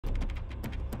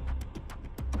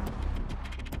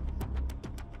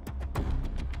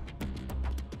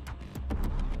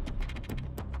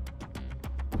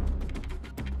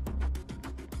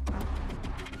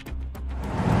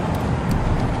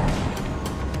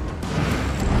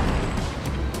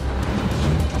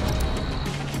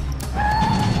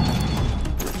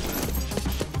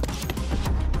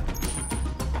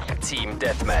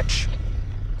deathmatch.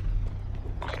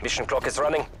 Mission clock is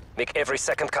running. Make every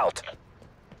second count.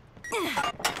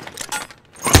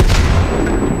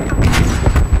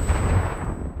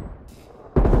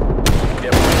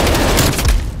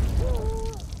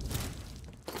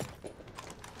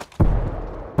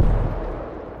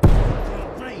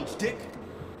 Range, Dick.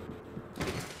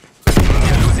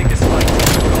 You're losing this fight.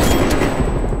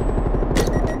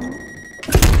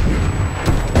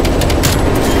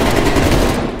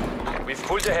 We've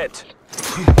pulled ahead.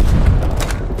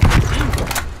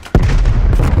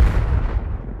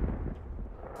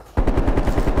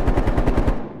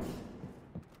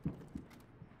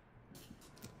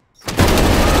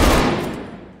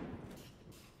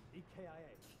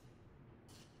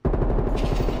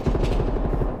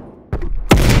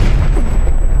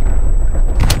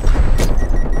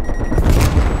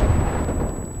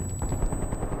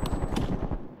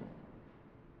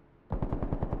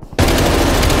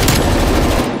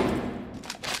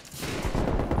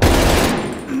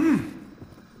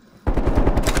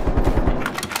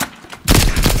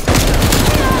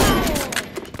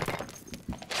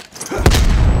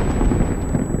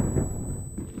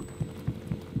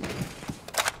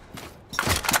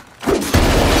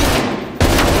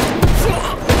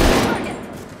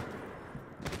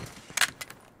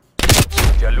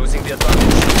 You're losing the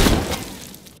advantage.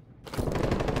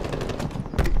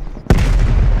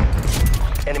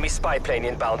 Enemy spy plane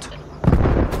inbound.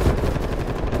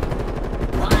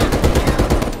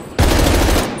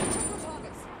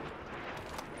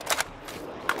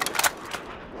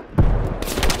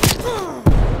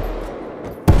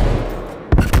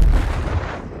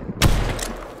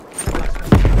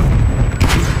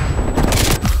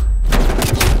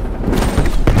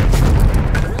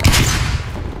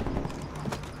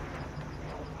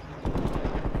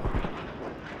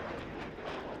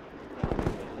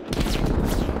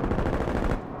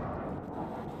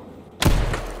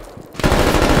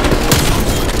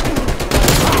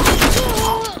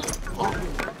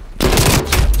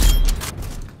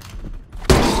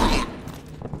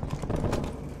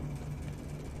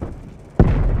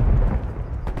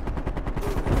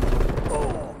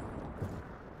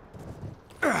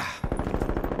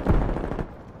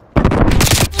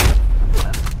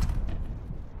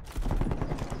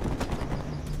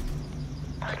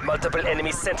 Multiple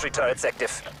enemy sentry turrets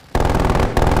active.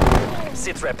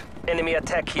 Sitrep, enemy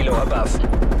attack helo above.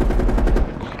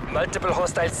 Multiple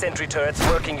hostile sentry turrets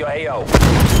working your AO.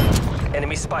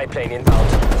 Enemy spy plane inbound.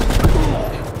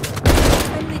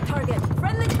 Friendly target!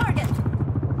 Friendly target!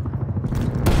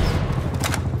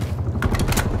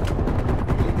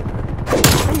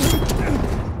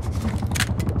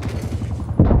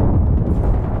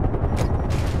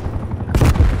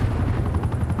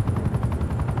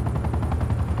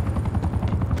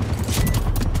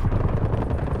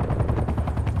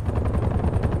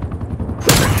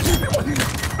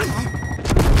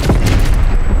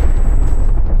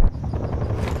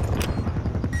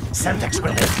 Semtex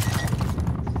will hit.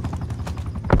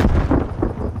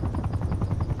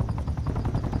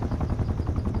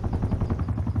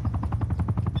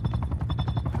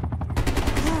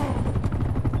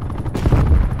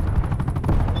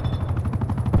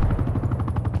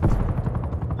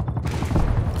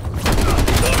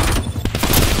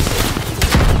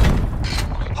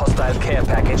 Hostile care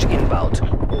package inbound.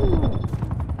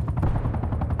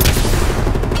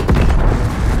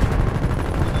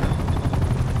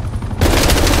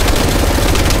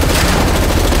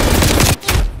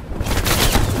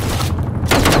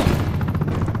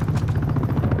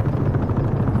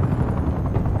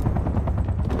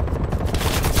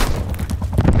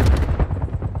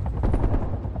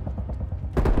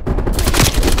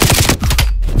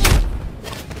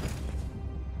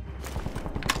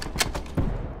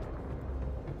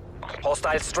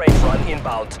 Hostile strafe run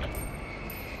inbound.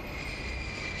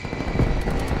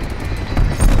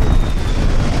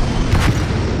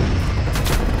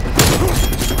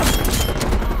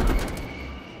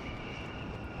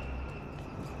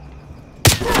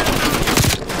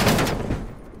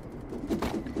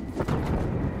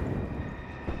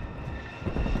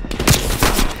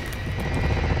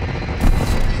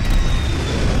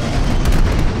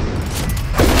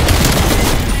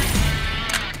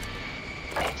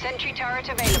 Sentry turret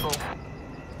available.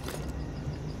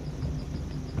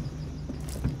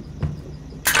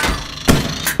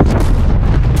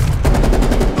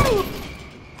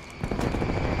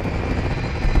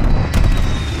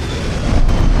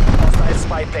 Hostile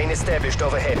spy plane established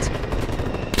overhead.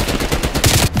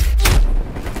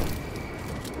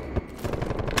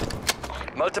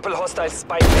 Multiple hostile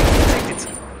spy planes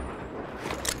detected.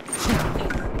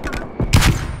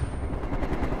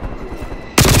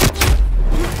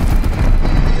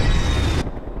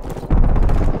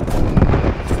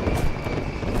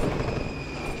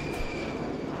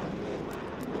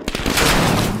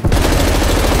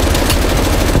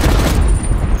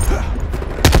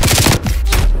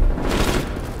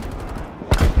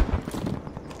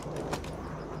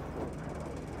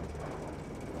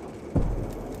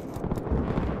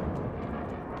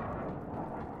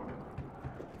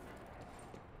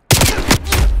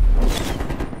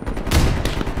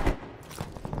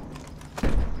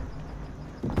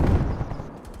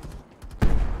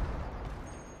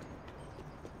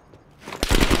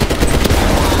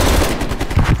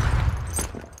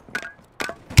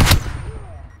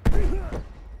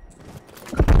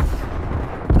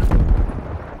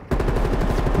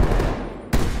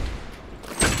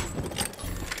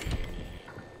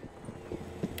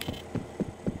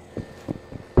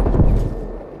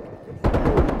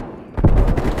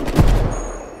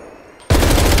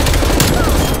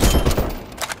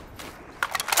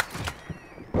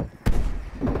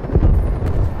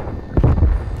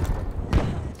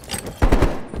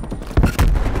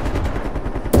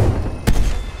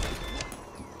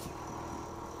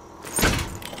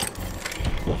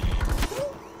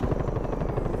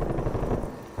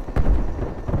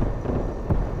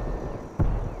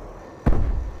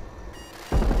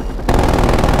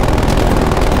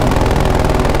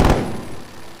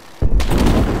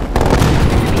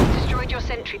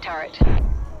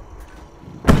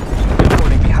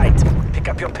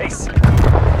 up your pace. Enemy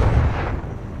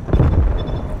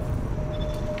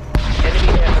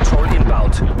air patrol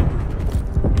inbound.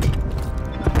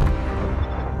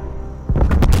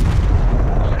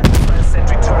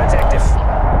 Sentry turret active.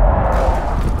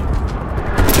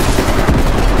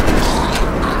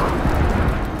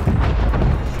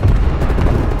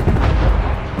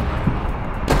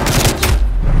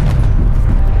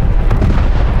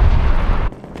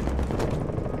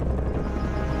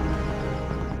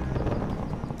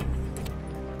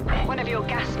 One of your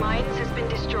gas mines has been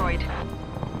destroyed.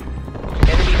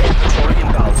 Enemy air patrol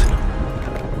inbound.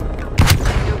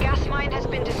 Your gas mine has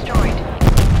been destroyed.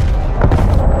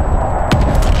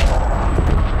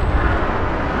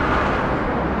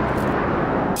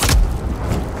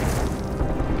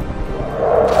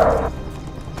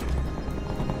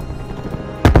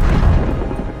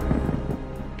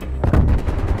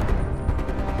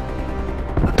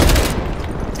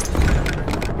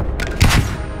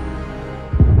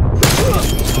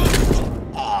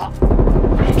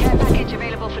 Care package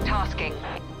available for tasking.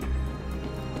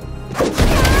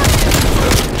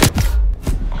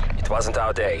 It wasn't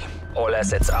our day. All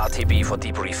assets RTB for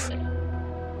debrief.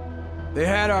 They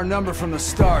had our number from the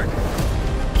start.